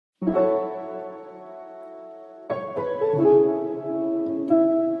Box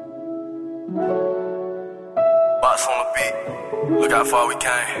on the beat. Look how far we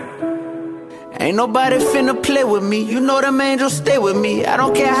came. Ain't nobody finna play with me. You know them angels stay with me. I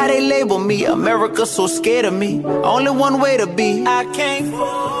don't care how they label me. America so scared of me. Only one way to be. I can't.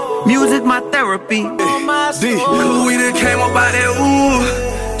 Music my therapy. We done came up by that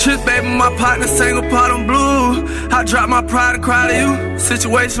ooh. Trick baby, my partner sang a part on blue. I dropped my pride and cried to you.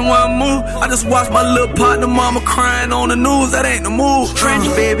 Situation wasn't move. I just watched my little partner mama crying on the news. That ain't the move. Trench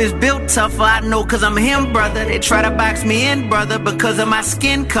baby's built tougher, I know, cause I'm him, brother. They try to box me in, brother, because of my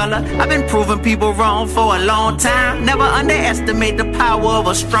skin color. I've been proving people wrong for a long time. Never underestimate the power of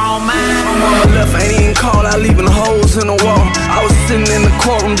a strong mind. My mama left, ain't even called out, leaving holes in the wall. I was sitting in the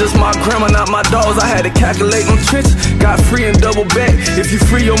courtroom, just my grandma, not my dogs. I had to calculate them trenches. Got free and double back. If you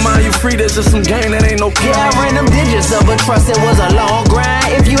free your mind, you free. There's just some game that ain't no game. Yeah, I ran them digits up, but trust it was a long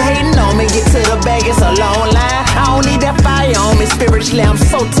grind. If you hating on me, get to the bag, it's a long line. I don't need that fire on me, spiritually I'm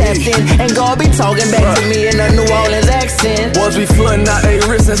so tapped in. And God be talking back to me in a New Orleans accent. Boys be flooding out they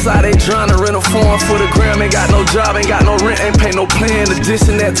wrists inside they trying to rent a farm for the gram. Ain't got no job, ain't got no rent, ain't pay no plan.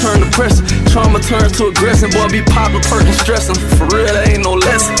 Addition that turn to pressure, trauma turn to aggression. Boy be popping, perking, stressing. For real, there ain't no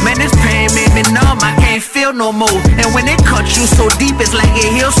lesson. Man, this pain made me numb, I can't feel no more. And when it cuts you so deep, it's like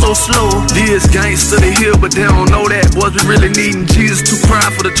it heals so slow. These gangsta they heal, but they don't know that. Boys be really needing Jesus, too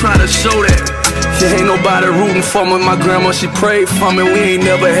prideful to try to show that. Yeah, ain't nobody rooting for me. My grandma, she prayed for me. We ain't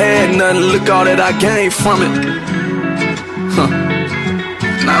never had nothing. Look all that I gained from it.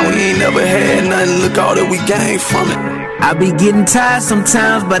 Nah, we ain't never had nothing. Look all that we gained from it. I be getting tired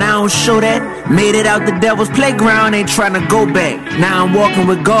sometimes, but I don't show that. Made it out the devil's playground, ain't trying to go back. Now I'm walking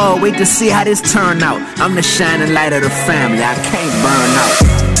with God, wait to see how this turn out. I'm the shining light of the family, I can't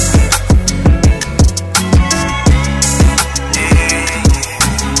burn out.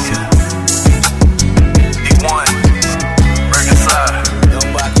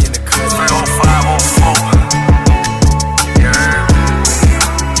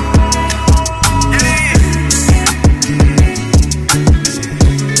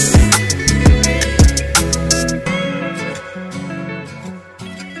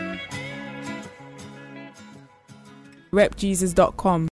 repjesus.com